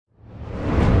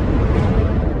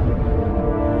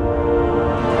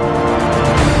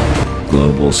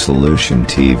Global Solution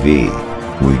TV.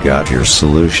 We got your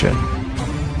solution.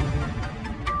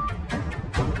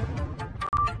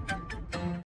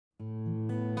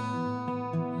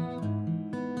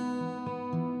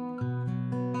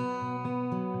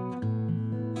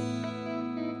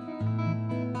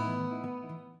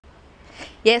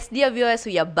 Yes, dear viewers,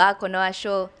 we are back on our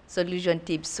show, Solution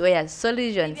Tips, where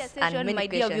solutions and many my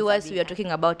dear viewers, we are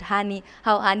talking about honey,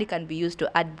 how honey can be used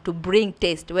to add, to bring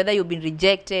taste. Whether you've been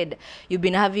rejected, you've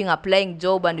been applying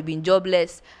job and you've been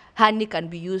jobless, honey can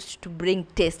be used to bring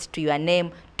taste to your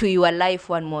name, to your life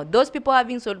one more. Those people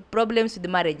having problems with the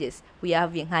marriages, we are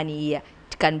having honey here.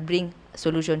 It can bring a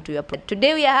solution to your problem.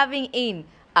 Today we are having in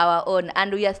our own,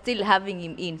 and we are still having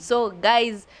him in. So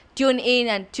guys, tune in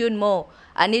and tune more.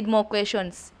 I need more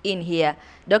questions in here.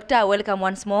 Doctor, welcome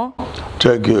once more.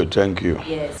 Thank you, thank you.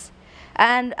 Yes.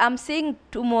 And I'm seeing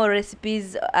two more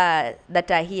recipes that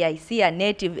are here. I see a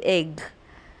native egg.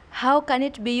 How can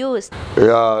it be used?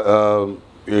 Yeah,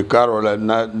 Carol,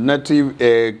 native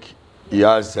egg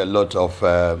has a lot of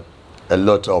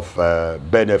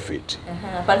benefit.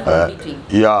 Apart from eating.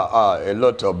 Yeah, a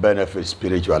lot of benefit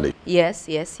spiritually. Yes,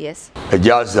 yes, yes.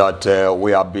 Just that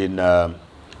we have been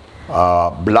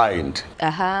blind.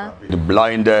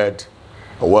 Blinded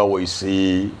where we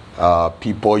see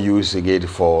people using it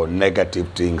for negative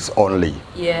things only.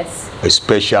 Yes.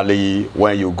 Especially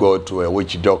when you go to a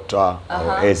witch doctor or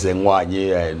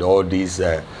Ezengwanye and all these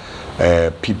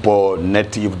people,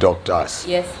 native doctors.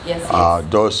 Yes, yes, yes.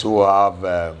 Those who have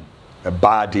a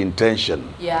bad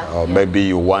intention, or maybe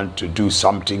you want to do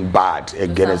something bad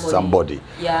against somebody.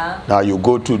 Yeah. Now you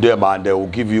go to them and they will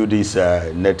give you this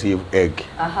native egg.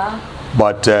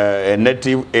 But a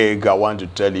native egg, I want to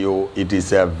tell you, it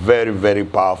is a very, very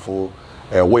powerful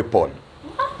weapon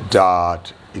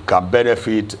that it can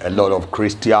benefit a lot of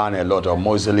Christian, a lot of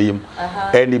Muslim,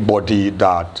 anybody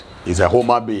that is a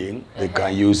human being, they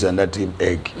can use a native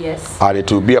egg. Yes. And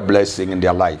it will be a blessing in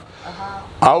their life.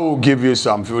 I will give you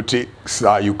some few things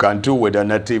that you can do with a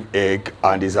native egg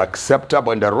and is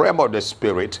acceptable in the realm of the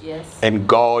spirit, and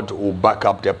God will back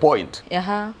up the point.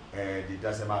 And it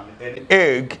doesn't matter. An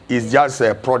egg is just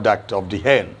a product of the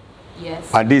hen.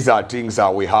 Yes. And these are things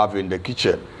that we have in the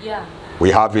kitchen. Yeah. We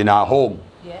have in our home.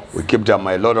 Yes. We keep them.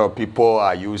 A lot of people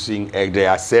are using egg. They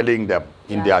are selling them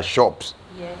in their shops.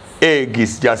 Yes. Egg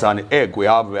is just an egg. We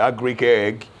have the Greek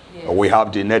egg. We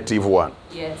have the native one.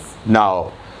 Yes.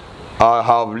 Now, I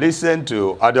have listened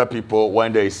to other people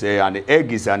when they say an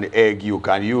egg is an egg. You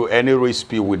can use any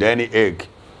recipe with any egg.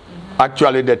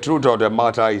 Actually, the truth of the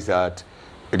matter is that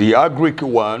the Greek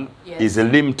one is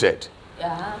limited.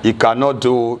 It cannot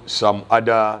do some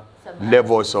other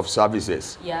levels of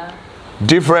services.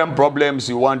 Different problems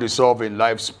you want to solve in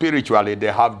life spiritually,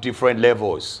 they have different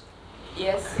levels.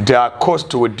 Yes. They are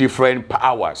caused with different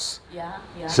powers.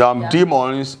 Some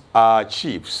demons are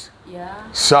chiefs.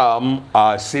 Some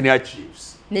are senior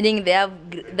chiefs. Meaning they have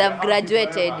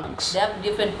graduated. They have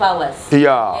different powers.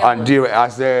 Yeah, and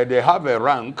as they have a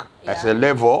rank, as a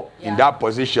level in that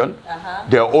position,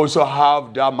 they also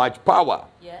have that much power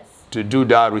to do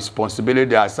that responsibility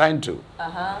they are assigned to.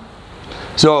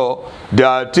 So there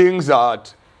are things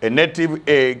that a native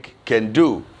egg can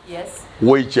do,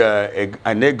 which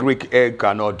an Greek egg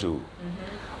cannot do.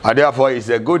 And therefore, it's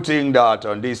a good thing that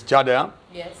on this channel,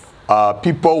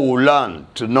 people will learn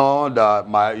to know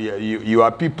that you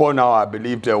are people now, I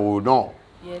believe they will know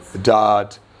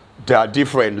that there are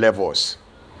different levels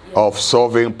of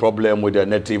solving problem with a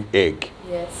native egg.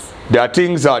 There are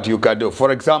things that you can do.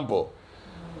 For example,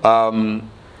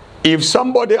 if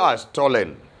somebody has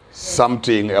stolen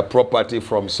something, a property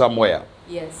from somewhere,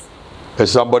 if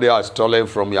somebody has stolen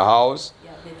from your house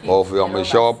or from your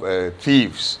shop,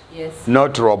 thieves,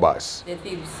 not robbers. The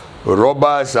thieves.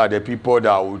 Robbers are the people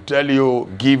that will tell you,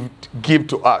 give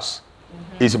to us.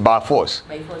 It's by force.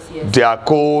 By force, yes. They are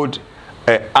called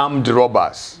armed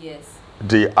robbers. Yes.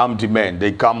 The armed men.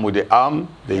 They come with the arm,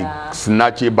 they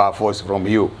snatch it by force from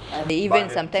you. And they even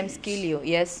sometimes kill you,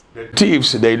 yes. The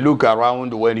thieves, they look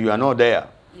around when you are not there.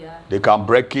 They can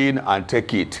break in and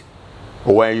take it.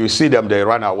 When you see them, they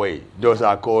run away. Those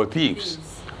are called thieves.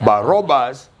 But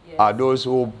robbers are those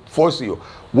who force you.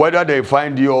 Whether they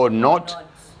find you or not,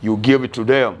 you give it to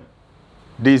them.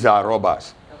 These are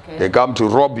robbers. They come to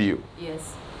rob you.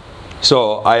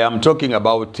 So I am talking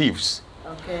about thieves.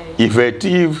 If a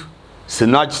thief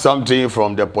snatch something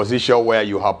from the position where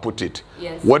you have put it,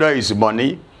 whether it's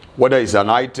money, whether it's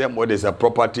an item, whether it's a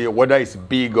property, whether it's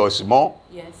big or small,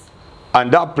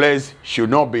 and that place should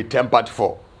not be tempered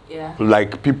for.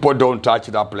 Like people don't touch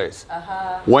that place.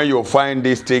 When you find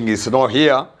this thing is not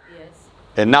here,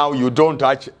 And now you don't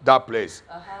touch that place.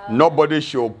 Nobody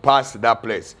should pass that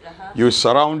place. You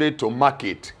surround it to mark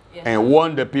it and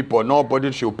warn the people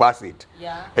nobody should pass it.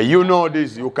 And you know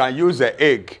this, you can use the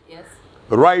egg.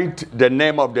 Write the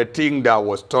name of the thing that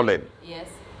was stolen.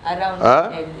 Around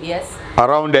the egg.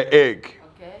 Around the egg.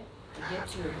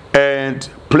 And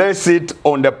place it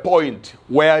on the point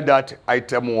where that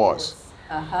item was.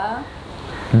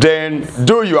 Then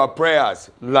do your prayers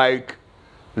like,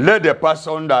 let the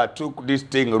person that took this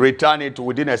thing return it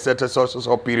within a certain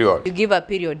social period. You give a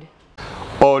period.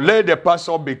 Or let the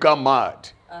person become mad.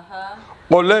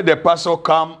 Or let the person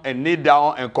come and kneel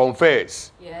down and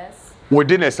confess.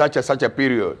 Within such a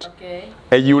period.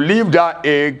 And you leave that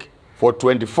egg for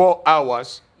 24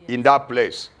 hours in that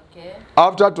place.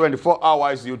 After 24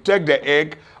 hours, you take the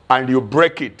egg and you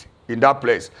break it in that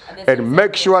place. And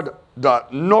make sure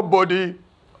that nobody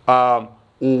will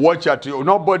watch at you.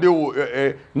 Nobody will,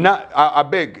 I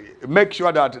beg, make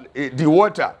sure that the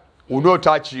water will not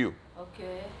touch you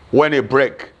when it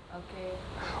break.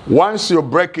 Once you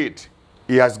break it,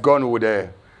 it has gone with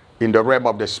in the realm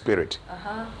of the spirit.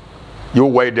 You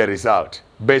weigh the result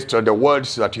based on the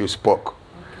words that you spoke.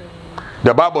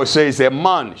 The Bible says a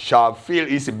man shall fill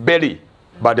his belly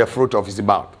by the fruit of his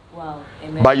mouth.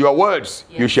 By your words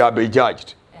you shall be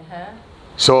judged.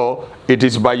 So it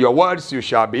is by your words you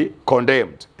shall be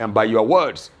condemned, and by your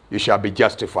words you shall be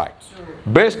justified.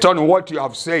 Based on what you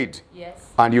have said,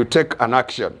 and you take an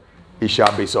action, it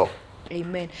shall be so.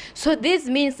 Amen. So this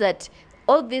means that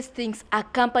all these things are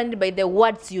accompanied by the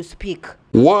words you speak.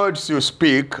 Words you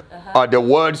speak are the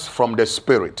words from the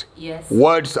spirit.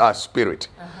 Words are spirit.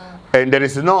 And there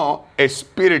is no a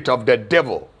spirit of the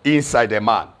devil inside a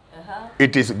man.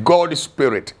 It is God's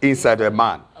spirit inside a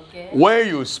man. When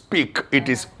you speak, it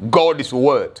is God's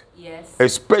word.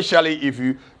 Especially if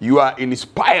you are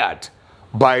inspired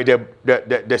by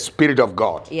the spirit of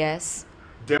God.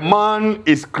 The man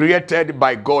is created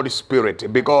by God's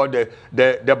spirit, because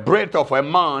the breath of a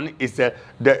man is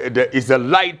the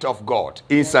light of God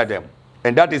inside them.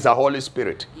 And that is the Holy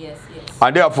Spirit.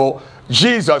 And therefore,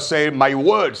 Jesus said, my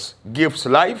words gives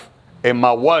life, and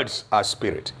my words are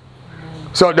spirit.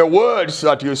 So the words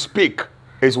that you speak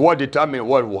is what determines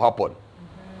what will happen.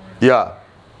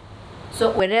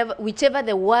 So whichever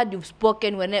the word you've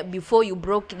spoken before you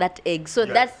broke that egg, so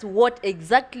that's what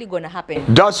exactly going to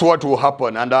happen. That's what will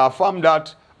happen, and I affirm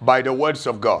that by the words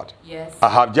of God. I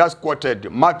have just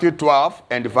quoted Matthew 12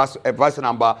 and verse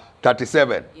number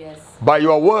 37. By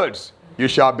your words you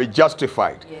shall be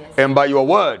justified, and by your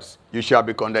words you shall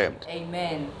be condemned.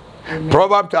 Amen.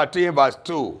 Proverbs 13 verse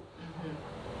 2.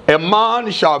 A man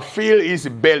shall fill his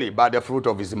belly by the fruit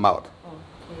of his mouth.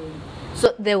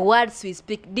 So the words we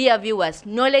speak, dear viewers,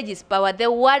 knowledge is power.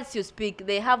 The words you speak,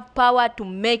 they have power to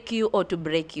make you or to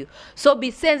break you. So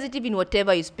be sensitive in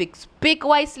whatever you speak. Speak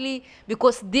wisely,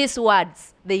 because these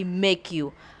words, they make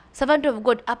you. Servant of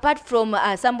God, apart from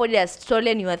somebody has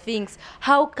stolen your things,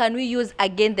 how can we use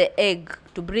again the egg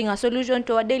to bring a solution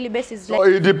to our daily basis? So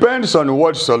it depends on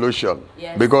what solution.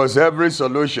 Because every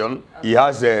solution, it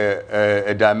has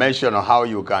a dimension of how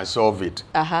you can solve it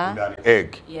in an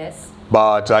egg.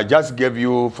 But I just gave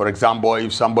you, for example,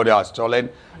 if somebody has stolen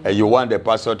and you want the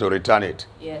person to return it.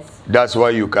 That's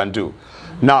what you can do.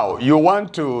 Now, you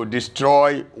want to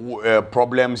destroy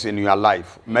problems in your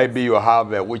life. Maybe you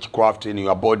have a witchcraft in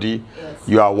your body.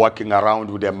 You are walking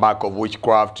around with a mark of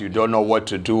witchcraft. You don't know what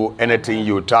to do. Anything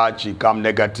you touch, you become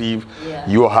negative.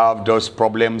 You have those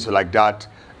problems like that.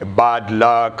 Bad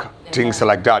luck, things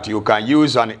like that. You can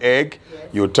use an egg.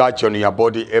 You touch on your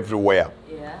body everywhere.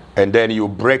 And then you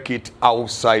break it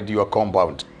outside your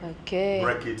compound.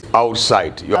 Break it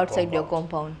outside your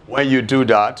compound. When you do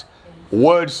that,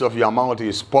 words of your mouth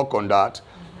you spoke on that,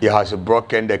 it has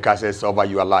broken the curses over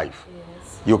your life.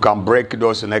 You can break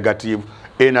those negative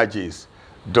energies,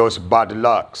 those bad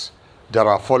lucks that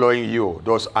are following you,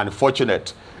 those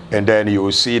unfortunate, and then you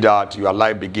will see that your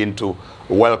life begin to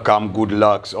welcome good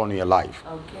lucks on your life.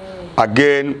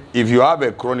 Again, if you have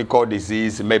a chronic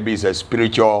disease, maybe it's a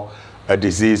spiritual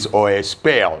disease or a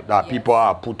spell that people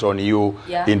are put on you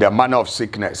in the manner of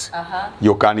sickness,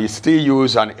 you can still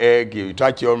use an egg. You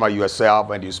touch it on yourself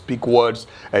and you speak words,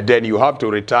 and then you have to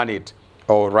return it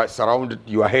or surround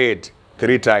your head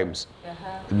 3 times.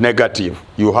 Negative.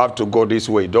 You have to go this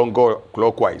way. Don't go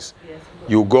clockwise.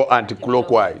 You go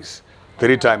anti-clockwise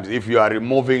 3 times. If you are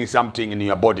removing something in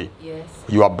your body,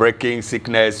 you are breaking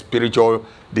sickness, spiritual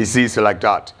disease like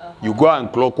that. You go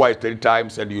anti-clockwise 3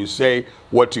 times and you say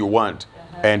what you want,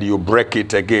 and you break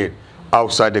it again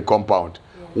outside the compound.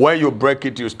 When you break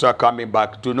it, you start coming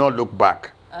back. Do not look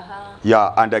back.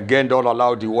 Yeah, and again, don't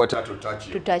allow the water to touch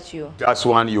you. To touch you. That's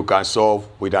one you can solve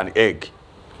with an egg.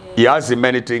 He has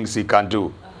many things he can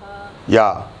do.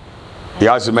 Yeah. He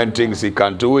has many things he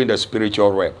can do in the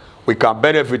spiritual realm. We can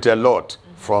benefit a lot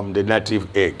from the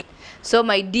native egg. So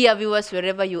my dear viewers,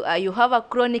 wherever you are, you have a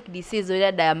chronic disease,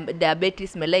 whether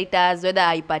diabetes mellitus, whether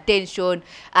hypertension,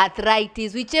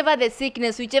 arthritis, whichever the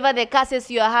sickness, whichever the cases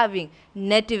you are having,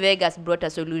 Native Egg has brought a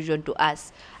solution to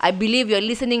us. I believe you're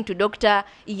listening to Doctor.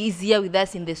 He is here with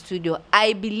us in the studio.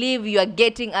 I believe you are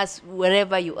getting us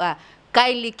wherever you are.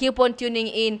 Kindly keep on tuning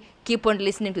in, keep on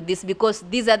listening to this, because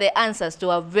these are the answers to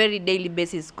our very daily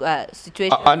basis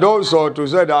situation. And also to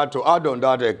say that, to add on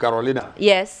that, Carolina.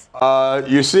 Yes.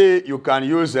 You see, you can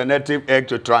use the native egg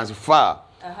to transfer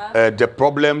the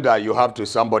problem that you have to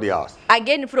somebody else.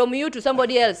 Again, from you to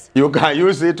somebody else. You can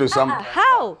use it to somebody.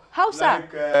 How? How, sir?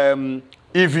 Like,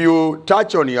 if you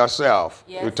touch on yourself,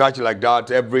 you touch like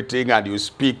that, everything, and you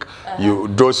speak,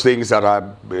 those things that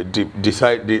are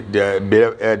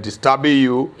disturbing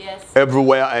you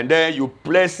everywhere, and then you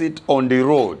place it on the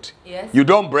road. You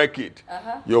don't break it.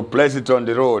 You place it on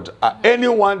the road.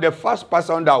 Anyone, the first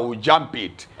person that will jump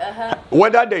it,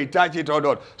 whether they touch it or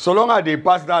not, so long as they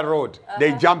pass that road,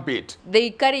 they jump it.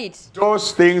 They carry it.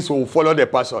 Those things will follow the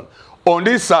person. On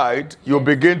this side, you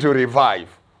begin to revive.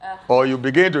 Or you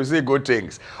begin to see good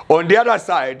things. On the other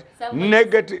side,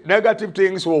 negative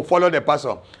things will follow the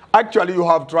person. Actually, you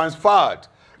have transferred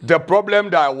the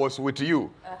problem that was with you.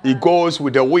 It goes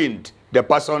with the wind, the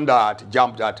person that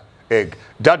jumped that egg.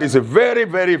 That is very,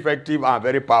 very effective and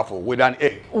very powerful with an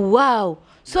egg. Wow.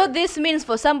 So this means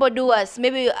for somebody who has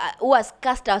maybe who has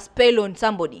cast a spell on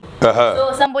somebody.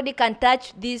 So somebody can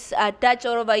touch this, touch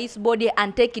all over his body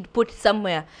and take it, put it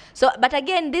somewhere. So, but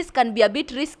again, this can be a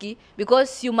bit risky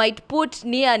because you might put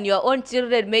near your own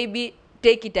children, maybe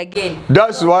take it again.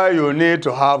 That's why you need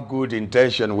to have good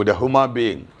intention with a human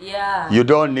being. Yeah. You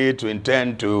don't need to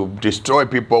intend to destroy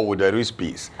people with a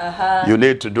recipes. You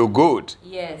need to do good.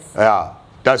 Yes. Yeah.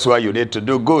 That's why you need to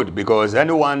do good, because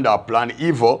anyone that plan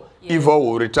evil, evil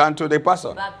will return to the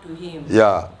person. Back to him.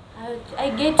 Yeah. I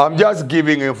get I'm just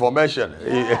giving information.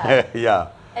 Yeah.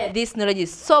 This knowledge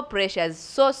is so precious,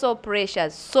 so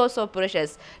precious, so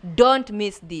precious. Don't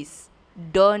miss this.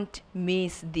 Don't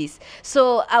miss this.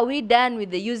 So are we done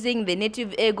with the using the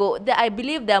native ego? I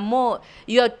believe there are more.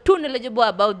 You are too knowledgeable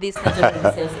about this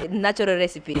natural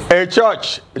recipes. A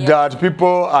church that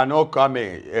people are not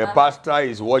coming. A pastor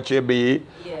is watching me.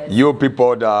 You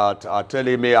people that are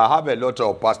telling me, I have a lot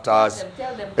of pastors,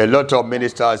 Tell them. a lot of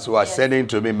ministers who are sending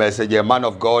to me message. A man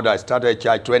of God, I started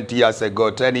church 20 years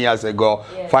ago, 10 years ago,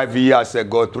 5 years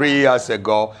ago, 3 years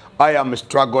ago. I am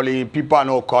struggling. People are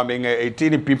not coming.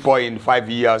 18 people in 5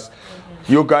 years.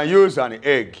 You can use an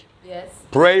egg.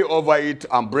 Pray over it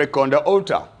and break on the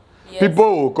altar.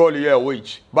 People will call you a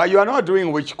witch. But you are not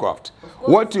doing witchcraft.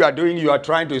 What you are doing, you are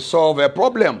trying to solve a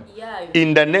problem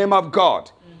in the name of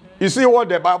God. You see what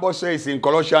the Bible says in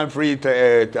Colossians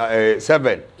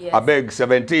 3:7, I beg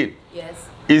 17.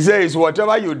 It says,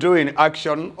 whatever you do in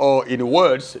action or in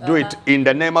words, do it in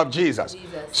the name of Jesus.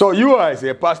 So you as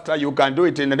a pastor, you can do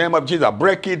it in the name of Jesus.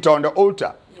 Break it on the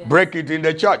altar. Break it in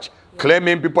the church.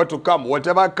 Claiming people to come.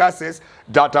 Whatever curses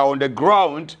that are on the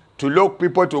ground to look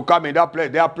people to come in that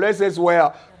place. There are places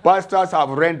where pastors have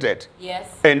rented.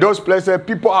 And those places,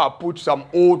 people have put some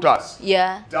altars.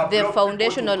 The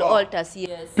foundational altars,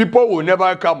 People will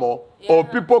never come, or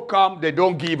people come, they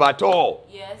don't give at all.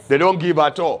 They don't give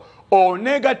at all. Or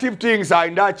negative things are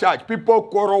in that church. People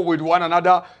quarrel with one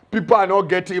another. People are not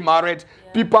getting married.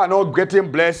 People are not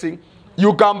getting blessing.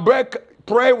 You can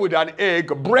pray with an egg,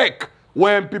 break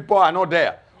when people are not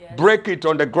there. Break it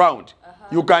on the ground.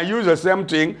 You can use the same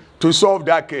thing to solve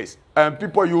that case. And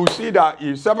people, you see that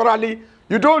severally,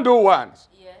 you don't do once.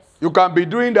 You can be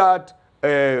doing that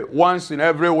once in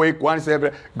every week,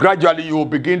 gradually you will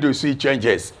begin to see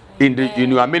changes in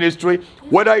your ministry.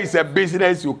 Whether it's a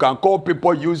business, you can call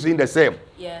people using the same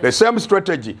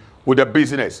strategy with the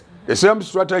business, the same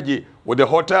strategy with the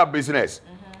hotel business,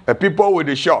 people with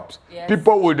the shops,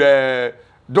 people with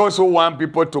those who want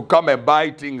people to come and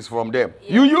buy things from them.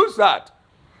 You use that.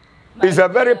 It's a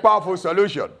very powerful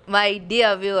solution. My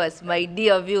dear viewers,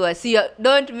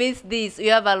 don't miss this.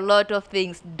 You have a lot of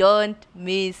things. Don't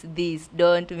miss this.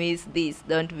 Don't miss this.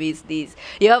 Don't miss this.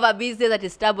 You have a business that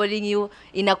is troubling you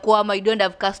in a Kwama. You don't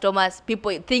have customers.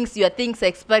 People thinks your things are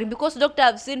expiring. Because, doctor,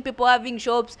 I've seen people having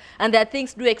shops and their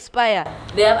things do expire.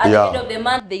 They have, at the end of the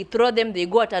month, they throw them, they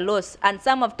go at a loss. And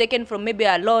some have taken from maybe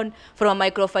a loan from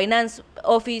a microfinance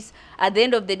office. At the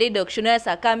end of the day, the auctioneers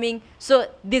are coming. So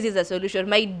this is a solution.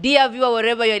 My dear viewer,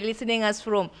 wherever you're listening us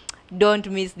from, Don't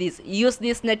miss this. Use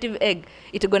this native egg.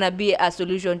 It's going to be a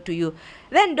solution to you.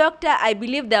 Then, doctor, I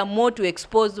believe there are more to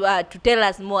expose, to tell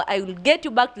us more. I will get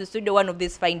you back to the studio one of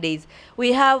these fine days.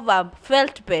 We have a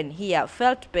felt pen here.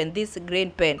 Felt pen, this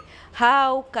green pen.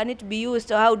 How can it be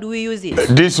used, or how do we use it?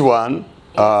 This one,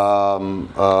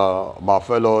 my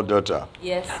fellow daughter.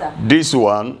 Yes, sir. This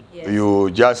one, yes. You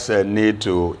just need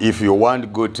to, if you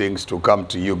want good things to come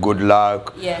to you, good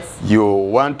luck. Yes. You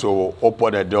want to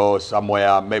open a door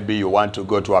somewhere, maybe you want to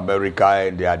go to America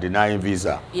and they are denying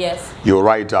visa. Yes. You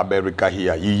write America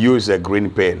here. You use a green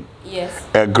pen. Yes.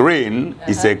 A green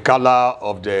is a color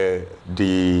of the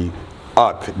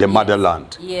earth, the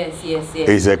motherland. Yes, yes, yes.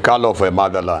 It's a color of a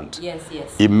motherland. Yes,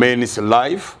 yes. It means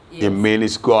life. Yes. It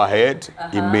means go ahead.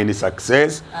 It means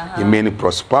success. It means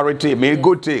prosperity. It means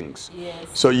good things. Yes.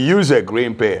 So you use a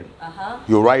green pen.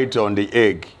 You write on the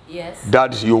egg. Yes.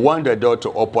 That you want the door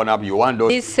to open up. You want those.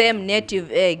 This same native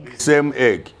egg. Same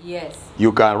egg. Yes.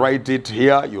 You can write it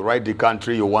here. You write the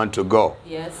country you want to go.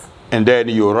 Yes. And then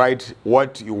you write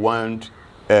what you want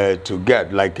to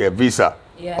get, like a visa.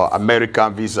 Yes. Or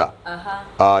American visa.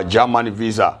 German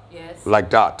visa. Yes. Like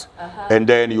that. And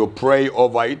then you pray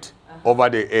over it.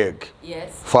 Over the egg. Yes.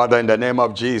 Father, in the name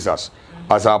of Jesus,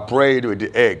 as I prayed with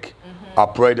the egg, I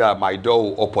pray that my door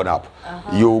will open up.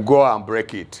 You go and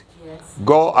break it. Yes.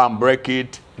 Go and break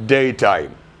it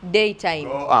daytime. Daytime.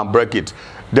 Go and break it.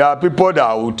 There are people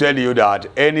that will tell you that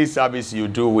any service you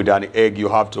do with an egg, you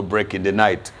have to break in the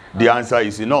night. The answer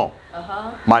is no.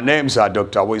 My names are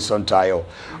Dr. Wilson Tayo.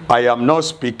 I am not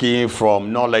speaking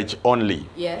from knowledge only.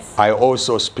 Yes. I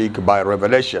also speak by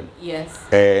revelation. Yes.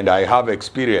 And I have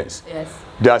experience. Yes.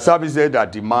 There are services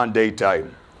that demand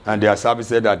daytime, and there are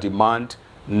services that demand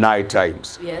night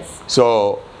times. Yes.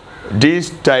 So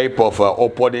this type of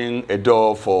opening a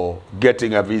door for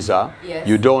getting a visa, yes.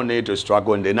 you don't need to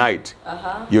struggle in the night.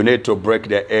 You need to break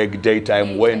the egg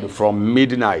daytime when from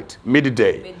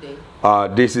midday.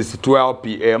 This is 12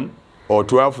 p.m. or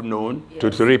 12 noon to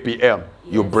 3 p.m.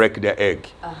 You break the egg.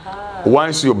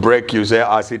 Once you break, you say,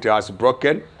 as it has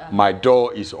broken, my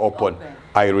door is open.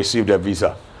 I received a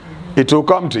visa. It will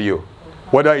come to you.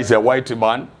 Whether it's a white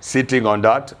man sitting on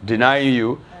that, denying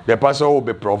you, the person will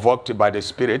be provoked by the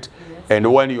Spirit.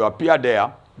 And when you appear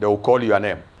there, they will call your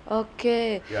name.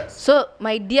 Okay. Yes. So,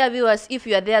 my dear viewers, if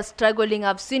you are there struggling,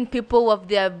 I've seen people with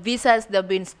their visas, they've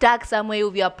been stuck somewhere,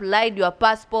 you've applied your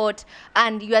passport,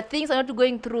 and your things are not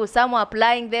going through. Some are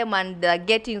applying them and they're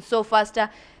getting so faster.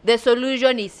 The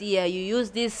solution is here. You use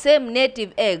this same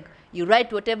native egg. You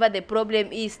write whatever the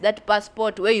problem is, that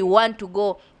passport, where you want to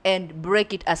go, and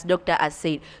break it as doctor has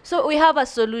said. So, we have a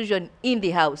solution in the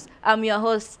house. I'm your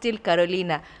host, still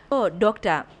Carolina. Oh,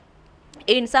 doctor.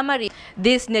 In summary,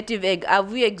 this native egg,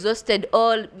 have we exhausted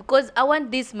all? Because I want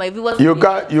this, my viewers. You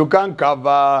can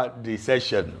cover the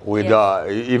session with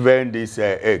even this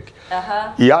egg.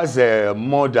 He has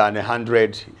more than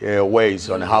 100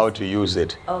 ways on how to use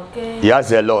it. Okay. He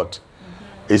has a lot.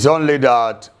 It's only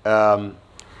that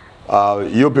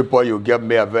you people, you give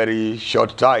me a very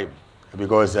short time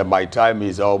because my time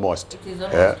is almost. It is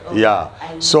almost over.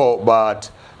 Yeah. So, but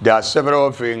there are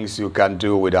several things you can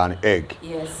do with an egg.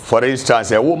 Yes. For instance,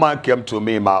 a woman came to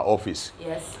me in my office.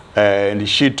 Yes. And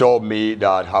she told me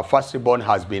that her firstborn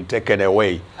has been taken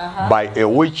away by a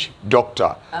witch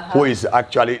doctor who is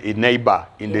actually a neighbor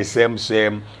in the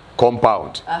same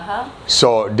compound.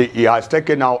 So he has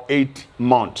taken now 8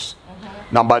 months.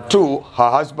 Number 2,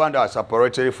 her husband has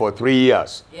separated for 3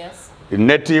 years. Yes. The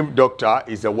native doctor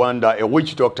is the one that, a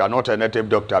witch doctor, not a native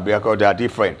doctor, because they are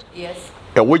different. Yes.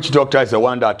 A witch doctor is the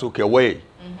one that took away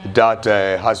that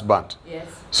husband. Yes.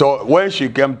 So when she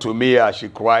came to me, she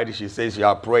cried. She says she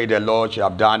have prayed a lot. She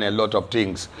have done a lot of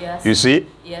things. Yes. You see?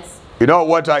 Yes. You know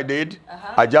what I did?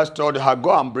 I just told her,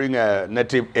 go and bring a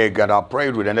native egg. And I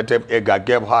prayed with a native egg. I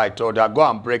gave her. I told her, go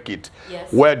and break it.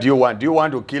 Yes. Where do you want? Do you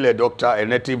want to kill a doctor, a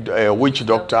native witch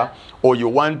doctor? Or you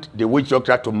want the witch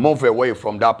doctor to move away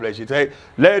from that place? She said,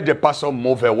 let the person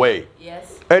move away.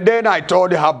 Yes. And then I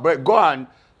told her, go and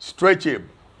stretch it.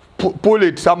 Pull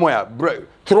it somewhere.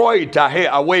 Throw it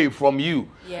away from you.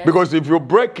 Yes. Because if you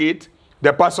break it,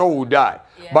 the person will die.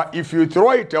 Yes. But if you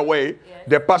throw it away,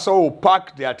 the person will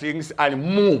pack their things and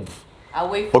move.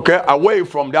 Away from away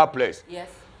from that place. Yes.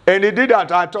 And he did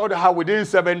that. I told her within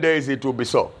 7 days it will be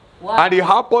so. Wow. And it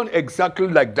happened exactly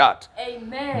like that.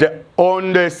 Amen.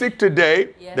 On the 6th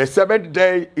day, the 7th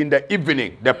day in the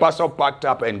evening, the person packed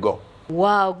up and go.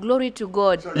 Wow, glory to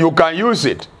God. You can use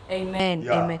it. Amen.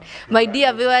 Yeah. Amen. My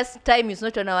dear viewers, time is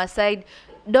not on our side.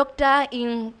 Doctor,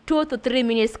 in 2 to 3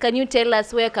 minutes, can you tell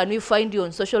us where can we find you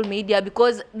on social media?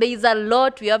 Because there is a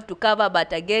lot we have to cover,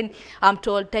 but again, I'm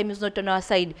told time is not on our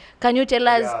side. Can you tell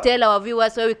us, tell our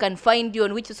viewers where we can find you,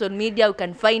 on which social media we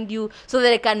can find you, so that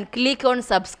they can click on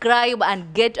subscribe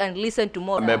and get and listen to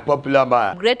more? I'm a popular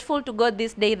man. I'm grateful to God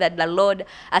this day that the Lord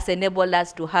has enabled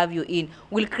us to have you in.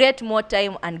 We'll create more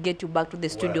time and get you back to the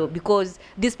studio, because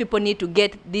these people need to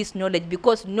get this knowledge,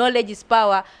 because knowledge is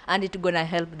power and it's going to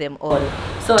help them all.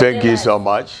 So thank you so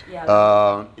much.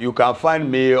 Yeah. You can find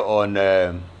me on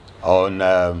a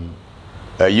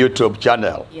YouTube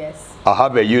channel. Yes. I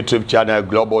have a YouTube channel,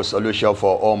 Global Solution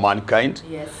for All Mankind.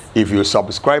 Yes. If you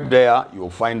subscribe there, you'll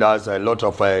find us a lot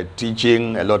of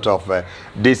teaching, a lot of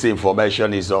this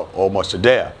information is almost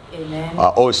there. Amen.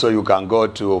 Also, you can go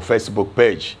to Facebook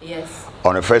page. Yes.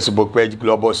 On a Facebook page,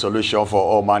 Global Solution for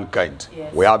All Mankind.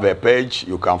 Yes. We have a page.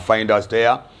 You can find us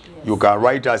there. Yes. You can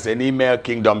write us an email,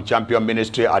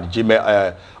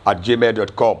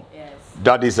 kingdomchampionministry@gmail.com. Yes.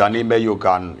 That is an email you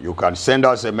can send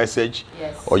us a message.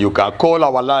 Yes. Or you can call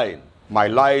our line. My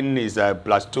line is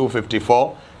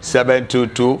 +254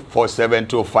 722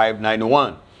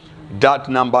 472591. That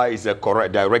number is a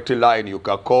correct direct line. You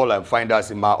can call and find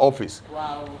us in my office.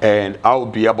 Wow. And I will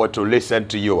be able to listen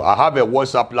to you. I have a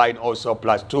WhatsApp line also,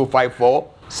 +254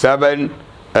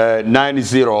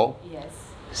 790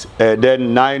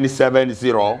 then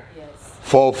 970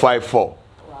 454. Wow.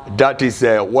 That is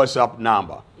a WhatsApp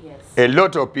number. Yes. A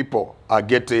lot of people are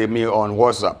getting me on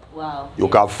WhatsApp. Wow. You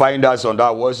can find us on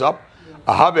that WhatsApp. Yes.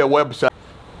 I have a website,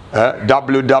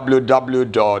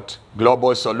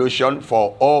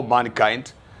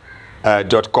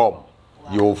 www.globalsolutionforallmankind.com. Wow.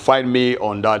 You'll find me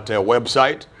on that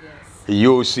website. Yes.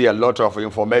 You'll see a lot of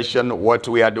information, what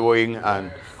we are doing, and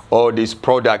all these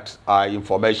products are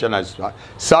information and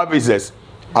services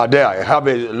are there. I have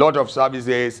a lot of services,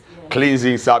 yes.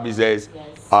 Cleansing services, yes.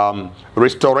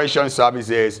 Restoration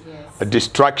services, yes.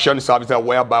 Destruction services,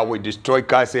 whereby we destroy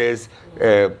curses,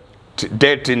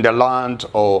 death in the land,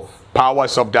 or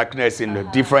powers of darkness in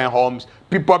different homes.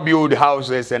 People build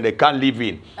houses and they can't live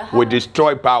in. We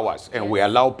destroy powers, and we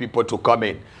allow people to come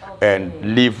in and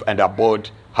live and abode,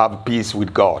 have peace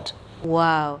with God.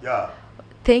 Wow. Yeah.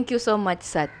 Thank you so much,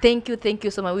 sir. Thank you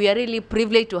so much. We are really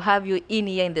privileged to have you in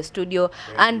here in the studio.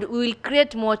 And we will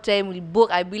create more time. We'll book.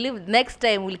 I believe next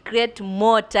time we'll create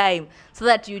more time so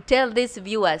that you tell these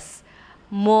viewers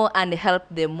more and help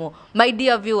them more. My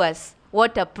dear viewers,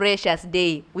 what a precious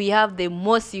day. We have the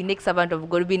most unique servant of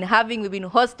God. We've been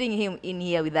hosting him in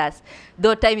here with us.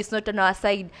 Though time is not on our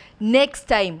side. Next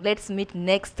time, let's meet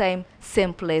next time,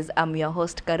 same place. I'm your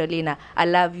host, Carolina. I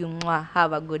love you. Mwah.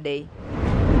 Have a good day.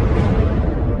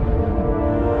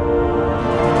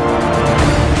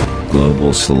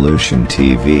 Global Solution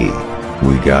TV.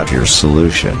 We got your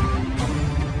solution.